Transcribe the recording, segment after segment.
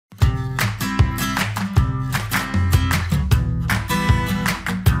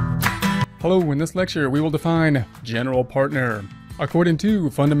Hello, in this lecture we will define general partner. According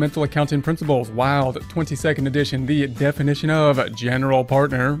to Fundamental Accounting Principles, Wild 22nd edition, the definition of general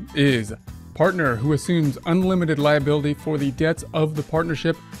partner is partner who assumes unlimited liability for the debts of the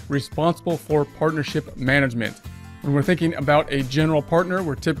partnership, responsible for partnership management. When we're thinking about a general partner,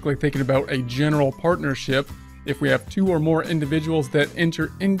 we're typically thinking about a general partnership. If we have two or more individuals that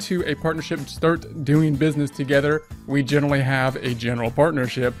enter into a partnership and start doing business together, we generally have a general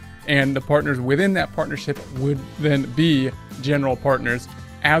partnership, and the partners within that partnership would then be general partners,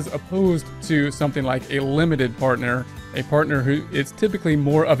 as opposed to something like a limited partner, a partner who is typically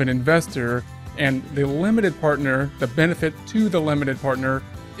more of an investor. And the limited partner, the benefit to the limited partner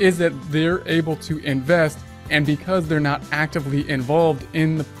is that they're able to invest, and because they're not actively involved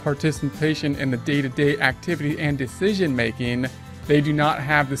in the participation in the day-to-day activity and decision making, they do not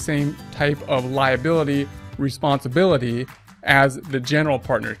have the same type of liability responsibility as the general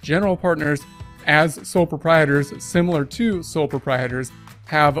partners. General partners, as sole proprietors, similar to sole proprietors,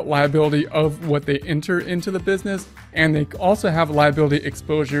 have liability of what they enter into the business, and they also have liability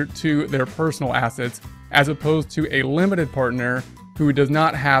exposure to their personal assets, as opposed to a limited partner who does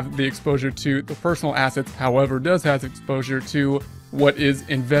not have the exposure to the personal assets, however, does have exposure to what is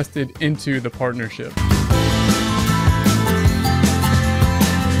invested into the partnership.